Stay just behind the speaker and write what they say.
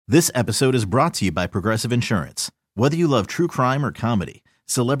This episode is brought to you by Progressive Insurance. Whether you love true crime or comedy,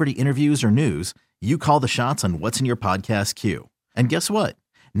 celebrity interviews or news, you call the shots on what's in your podcast queue. And guess what?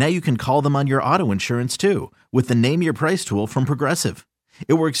 Now you can call them on your auto insurance too with the Name Your Price tool from Progressive.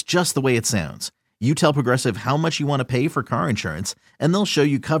 It works just the way it sounds. You tell Progressive how much you want to pay for car insurance, and they'll show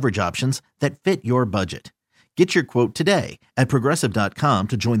you coverage options that fit your budget. Get your quote today at Progressive.com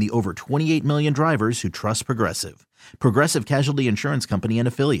to join the over 28 million drivers who trust Progressive. Progressive Casualty Insurance Company and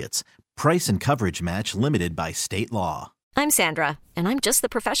Affiliates. Price and coverage match limited by state law. I'm Sandra, and I'm just the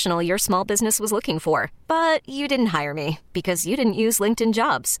professional your small business was looking for. But you didn't hire me because you didn't use LinkedIn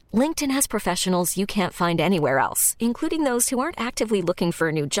Jobs. LinkedIn has professionals you can't find anywhere else, including those who aren't actively looking for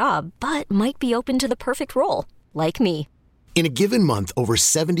a new job, but might be open to the perfect role, like me. In a given month, over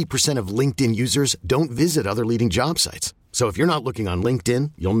 70% of LinkedIn users don't visit other leading job sites. So if you're not looking on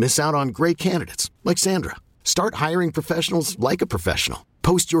LinkedIn, you'll miss out on great candidates like Sandra. Start hiring professionals like a professional.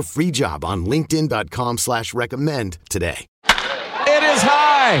 Post your free job on linkedin.com/recommend today. It is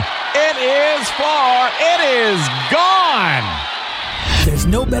high. It is far. It is gone. There's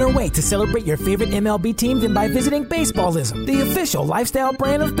no better way to celebrate your favorite MLB team than by visiting Baseballism, the official lifestyle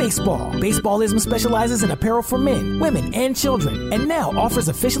brand of baseball. Baseballism specializes in apparel for men, women, and children, and now offers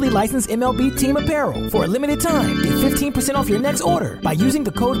officially licensed MLB team apparel. For a limited time, get 15% off your next order by using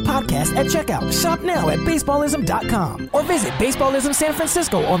the code PODCAST at checkout. Shop now at Baseballism.com or visit Baseballism San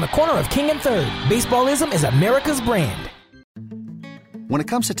Francisco on the corner of King and 3rd. Baseballism is America's brand. When it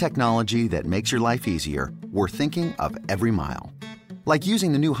comes to technology that makes your life easier, we're thinking of every mile. Like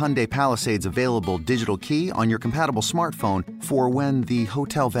using the new Hyundai Palisades available digital key on your compatible smartphone for when the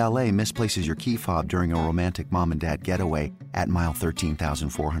hotel valet misplaces your key fob during a romantic mom and dad getaway at mile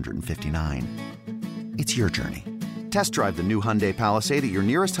 13,459. It's your journey. Test drive the new Hyundai Palisade at your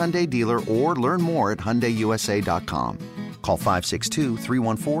nearest Hyundai dealer or learn more at HyundaiUSA.com. Call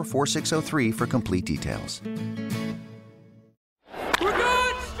 562-314-4603 for complete details. We're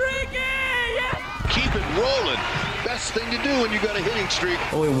good! Streaky! Yes! Keep it rolling. Best thing to do when you got a hitting streak.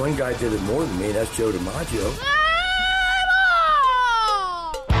 Only one guy did it more than me. That's Joe DiMaggio.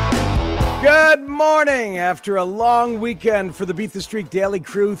 Good morning. After a long weekend for the Beat the Streak Daily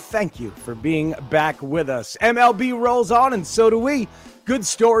crew, thank you for being back with us. MLB rolls on, and so do we. Good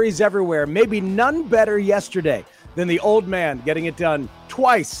stories everywhere. Maybe none better yesterday than the old man getting it done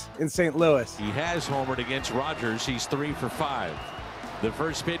twice in St. Louis. He has homered against Rogers. He's 3 for 5. The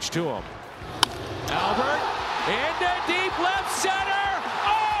first pitch to him. Albert into deep left center.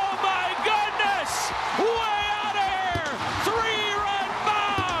 Oh my goodness! Way out of here! 3-run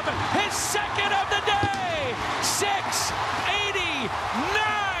bomb! His second of the day!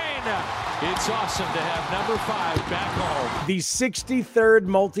 689! It's awesome to have number 5 back home. The 63rd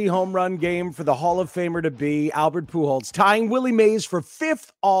multi-home run game for the Hall of Famer to be Albert Pujols, tying Willie Mays for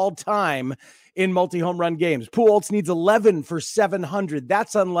 5th all-time in multi-home run games. Pujols needs 11 for 700.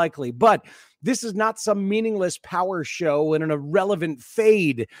 That's unlikely, but this is not some meaningless power show and an irrelevant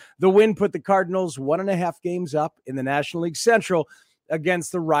fade. The win put the Cardinals 1.5 games up in the National League Central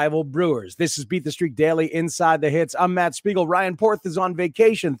against the rival Brewers. This is Beat the Streak Daily Inside the Hits. I'm Matt Spiegel. Ryan Porth is on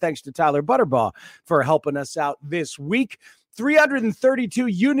vacation. Thanks to Tyler Butterbaugh for helping us out this week. 332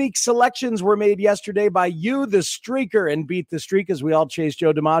 unique selections were made yesterday by you, the streaker, and Beat the Streak as we all chase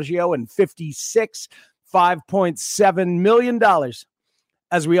Joe DiMaggio and $5.7 million.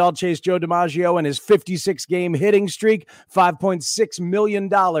 As we all chase Joe DiMaggio and his 56-game hitting streak, $5.6 million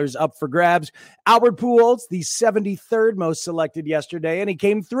up for grabs. Albert Pujols, the 73rd most selected yesterday, and he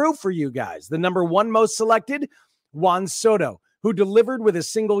came through for you guys. The number 1 most selected, Juan Soto, who delivered with a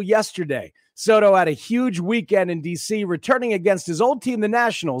single yesterday. Soto had a huge weekend in D.C., returning against his old team, the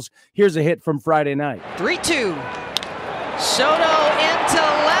Nationals. Here's a hit from Friday night. 3-2. Soto into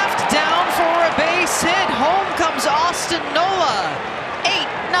left, down for a base hit. Home comes Austin Nola.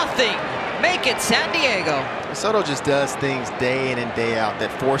 8-0. Make it San Diego. Soto just does things day in and day out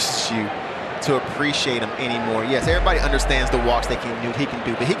that forces you to appreciate him anymore. Yes, everybody understands the walks he can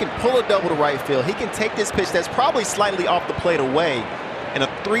do, but he can pull a double to right field. He can take this pitch that's probably slightly off the plate away in a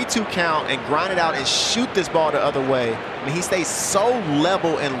 3-2 count and grind it out and shoot this ball the other way. I mean, he stays so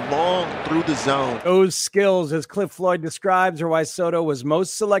level and long through the zone. Those skills, as Cliff Floyd describes, are why Soto was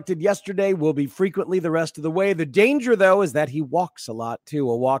most selected yesterday, will be frequently the rest of the way. The danger, though, is that he walks a lot,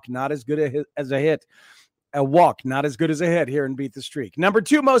 too. A walk not as good as a hit. A walk, not as good as a hit here in Beat the Streak. Number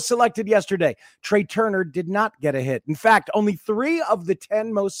 2 most selected yesterday, Trey Turner did not get a hit. In fact, only 3 of the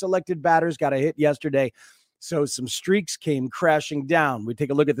 10 most selected batters got a hit yesterday. So some streaks came crashing down. We take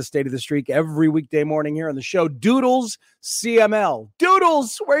a look at the state of the streak every weekday morning here on the show. Doodles CML.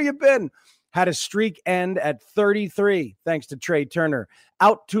 Doodles, where you been? had a streak end at 33, thanks to Trey Turner.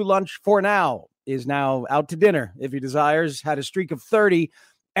 Out to lunch for now, is now out to dinner if he desires. Had a streak of 30,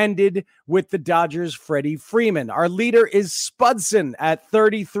 ended with the Dodgers' Freddie Freeman. Our leader is Spudson at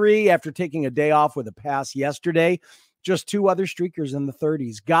 33 after taking a day off with a pass yesterday. Just two other streakers in the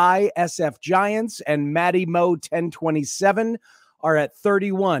 30s. Guy, SF Giants, and Matty Mo, 1027, are at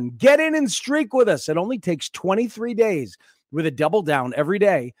 31. Get in and streak with us. It only takes 23 days with a double down every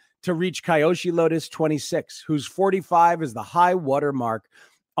day to reach Kyoshi Lotus 26, whose 45 is the high water mark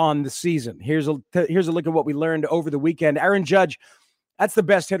on the season. Here's a look at what we learned over the weekend. Aaron Judge, that's the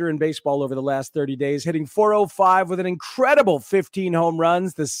best hitter in baseball over the last 30 days, hitting .405 with an incredible 15 home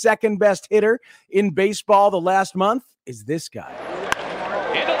runs. The second best hitter in baseball the last month is this guy.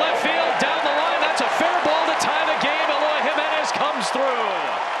 Into left field, down the line. That's a fair ball to tie the game. Eloy Jimenez comes through.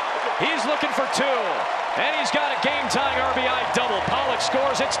 He's looking for two, and he's got a game-tying RBI double. Pollock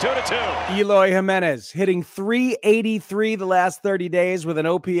scores. It's 2-2. Eloy Jimenez hitting .383 the last 30 days with an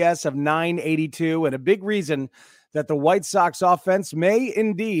OPS of .982, and a big reason that the White Sox offense may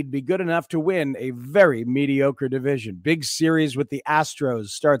indeed be good enough to win a very mediocre division. Big series with the Astros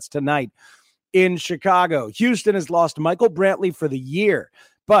starts tonight in Chicago. Houston has lost Michael Brantley for the year,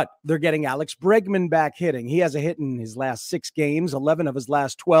 but they're getting Alex Bregman back hitting. He has a hit in his last 6 games, 11 of his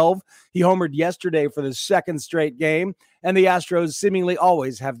last 12. He homered yesterday for the second straight game, and the Astros seemingly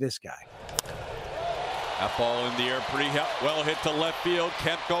always have this guy. That ball in the air, pretty well hit to left field.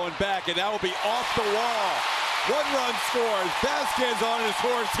 Kemp going back, and that will be off the wall. 1 run scores. Vasquez on his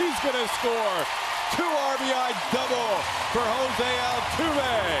horse. He's going to score. 2 RBI double for Jose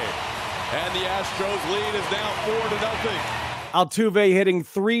Altuve. And the Astros lead is now 4-0. Altuve hitting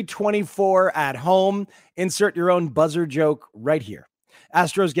 .324 at home. Insert your own buzzer joke right here.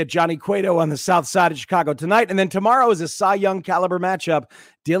 Astros get Johnny Cueto on the south side of Chicago tonight. And then tomorrow is a Cy Young caliber matchup.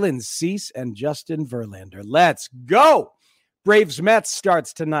 Dylan Cease and Justin Verlander. Let's go. Braves-Mets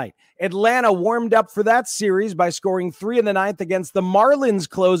starts tonight. Atlanta warmed up for that series by scoring 3 in the 9th against the Marlins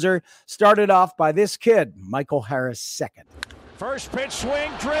closer, started off by this kid, Michael Harris, second. First pitch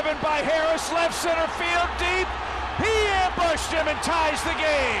swing driven by Harris, left center field deep. He ambushed him and ties the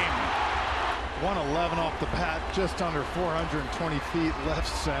game. 111 off the bat, just under 420 feet left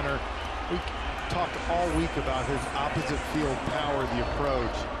center. We talked all week about his opposite field power, the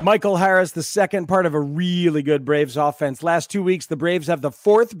approach. Michael Harris, the second part of a really good Braves offense. Last 2 weeks, the Braves have the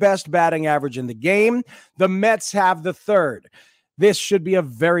 4th best batting average in the game. The Mets have the 3rd. This should be a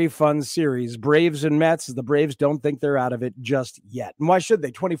very fun series. Braves and Mets, the Braves don't think they're out of it just yet. And why should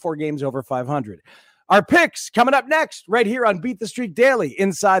they? 24 games over 500. Our picks coming up next, right here on Beat the Streak Daily,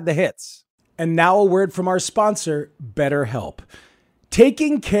 Inside the Hits. And now a word from our sponsor, BetterHelp.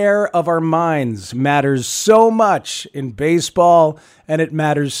 Taking care of our minds matters so much in baseball, and it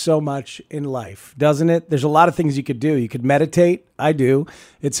matters so much in life, doesn't it? There's a lot of things you could do. You could meditate. I do.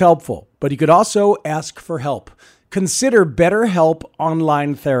 It's helpful. But you could also ask for help. Consider BetterHelp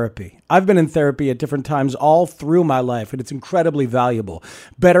Online Therapy. I've been in therapy at different times all through my life, and it's incredibly valuable.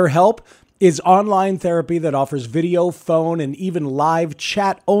 BetterHelp is online therapy that offers video, phone, and even live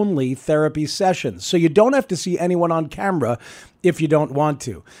chat-only therapy sessions. So you don't have to see anyone on camera if you don't want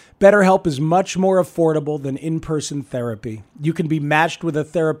to. BetterHelp is much more affordable than in-person therapy. You can be matched with a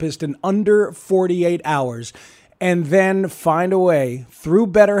therapist in under 48 hours and then find a way through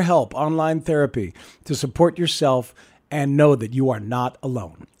BetterHelp online therapy to support yourself and know that you are not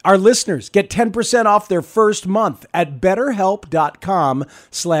alone. Our listeners get 10% off their first month at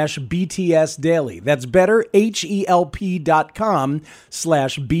betterhelp.com/BTS Daily. That's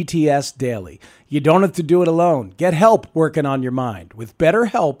betterhelp.com/BTS Daily. You don't have to do it alone. Get help working on your mind with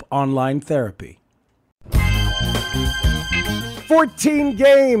BetterHelp Online Therapy. 14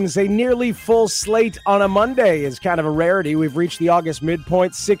 games, a nearly full slate on a Monday is kind of a rarity. We've reached the August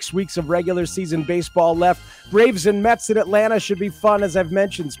midpoint, 6 weeks of regular season baseball left. Braves and Mets in Atlanta should be fun, as I've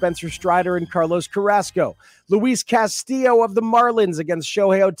mentioned. Spencer Strider and Carlos Carrasco. Luis Castillo of the Marlins against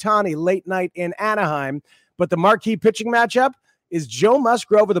Shohei Ohtani late night in Anaheim. But the marquee pitching matchup is Joe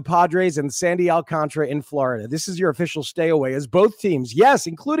Musgrove of the Padres and Sandy Alcantara in Florida. This is your official stay away, as both teams, yes,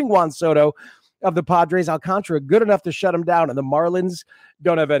 including Juan Soto of the Padres, Alcantara good enough to shut him down, and the Marlins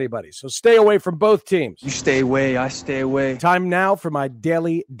don't have anybody. So stay away from both teams. You stay away, I stay away. Time now for my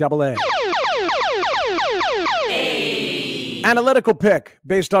daily double A. Analytical pick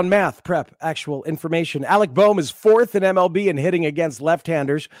based on math, prep, actual information. Alec Bohm is fourth in MLB in hitting against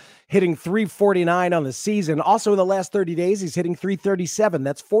left-handers, hitting .349 on the season. Also in the last 30 days, he's hitting .337.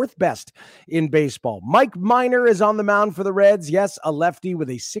 That's fourth best in baseball. Mike Minor is on the mound for the Reds. Yes, a lefty with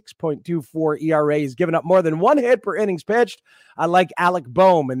a 6.24 ERA. He's given up more than one hit per innings pitched. I like Alec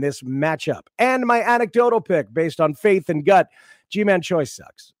Bohm in this matchup. And my anecdotal pick based on faith and gut, Ji-Man Choi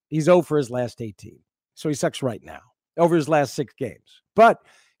sucks. He's 0 for his last 18. So he sucks right now over his last 6 games. But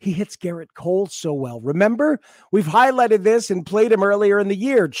he hits Garrett Cole so well. Remember, we've highlighted this and played him earlier in the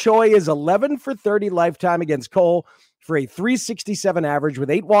year. Choi is 11 for 30 lifetime against Cole for a .367 average with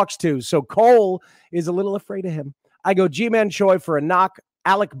 8 walks too. So Cole is a little afraid of him. I go Ji-Man Choi for a knock.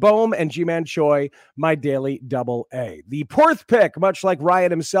 Alec Bohm and Ji-Man Choi, my daily double A. The fourth pick, much like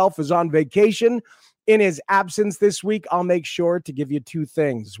Ryan himself, is on vacation. In his absence this week, I'll make sure to give you 2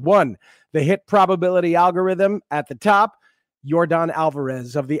 things. 1, the hit probability algorithm at the top. Yordan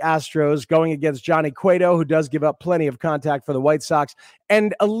Alvarez of the Astros going against Johnny Cueto, who does give up plenty of contact for the White Sox.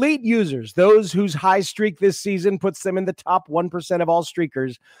 And elite users, those whose high streak this season puts them in the top 1% of all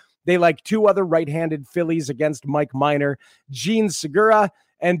streakers. They like 2 other right-handed Phillies against Mike Minor, Gene Segura,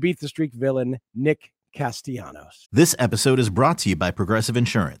 and beat the streak villain Nick Castellanos. This episode is brought to you by Progressive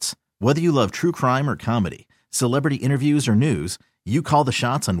Insurance. Whether you love true crime or comedy, celebrity interviews or news, you call the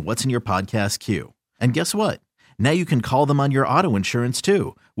shots on what's in your podcast queue. And guess what? Now you can call them on your auto insurance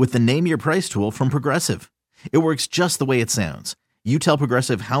too with the Name Your Price tool from Progressive. It works just the way it sounds. You tell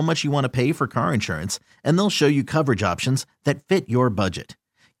Progressive how much you want to pay for car insurance, and they'll show you coverage options that fit your budget.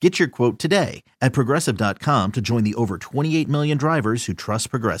 Get your quote today at Progressive.com to join the over 28 million drivers who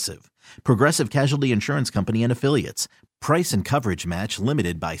trust Progressive. Progressive Casualty Insurance Company and Affiliates. Price and coverage match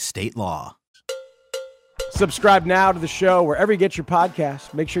limited by state law. Subscribe now to the show wherever you get your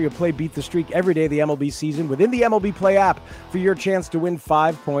podcast. Make sure you play Beat the Streak every day of the MLB season within the MLB Play app for your chance to win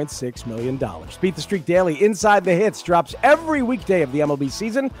 $5.6 million. Beat the Streak Daily Inside the Hits drops every weekday of the MLB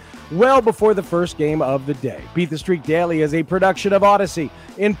season, well before the first game of the day. Beat the Streak Daily is a production of Odyssey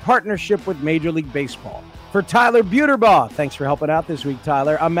in partnership with Major League Baseball. For Tyler Buterbaugh, thanks for helping out this week,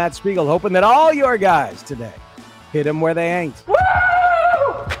 Tyler. I'm Matt Spiegel, hoping that all your guys today hit them where they ain't. Woo!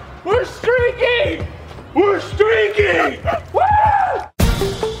 We're streaking! We're streaking! Woo!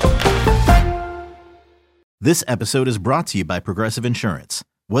 This episode is brought to you by Progressive Insurance.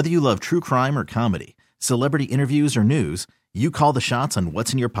 Whether you love true crime or comedy, celebrity interviews or news, you call the shots on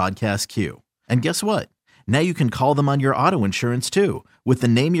what's in your podcast queue. And guess what? Now you can call them on your auto insurance too with the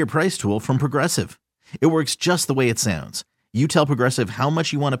Name Your Price tool from Progressive. It works just the way it sounds. You tell Progressive how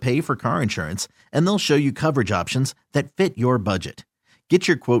much you want to pay for car insurance, and they'll show you coverage options that fit your budget. Get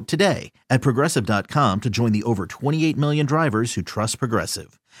your quote today at Progressive.com to join the over 28 million drivers who trust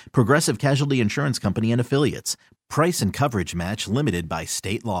Progressive. Progressive Casualty Insurance Company and Affiliates. Price and coverage match limited by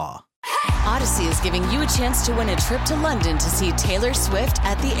state law. Odyssey is giving you a chance to win a trip to London to see Taylor Swift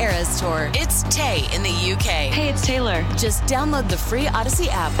at the Eras Tour. It's Tay in the UK. Hey, it's Taylor. Just download the free Odyssey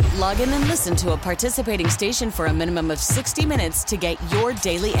app, log in and listen to a participating station for a minimum of 60 minutes to get your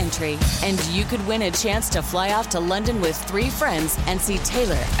daily entry. And you could win a chance to fly off to London with 3 friends and see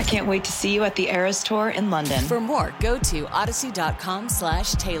Taylor. I can't wait to see you at the Eras Tour in London. For more, go to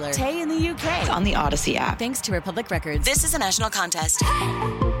odyssey.com/Taylor. Tay in the UK. It's on the Odyssey app. Thanks to Republic Records. This is a national contest.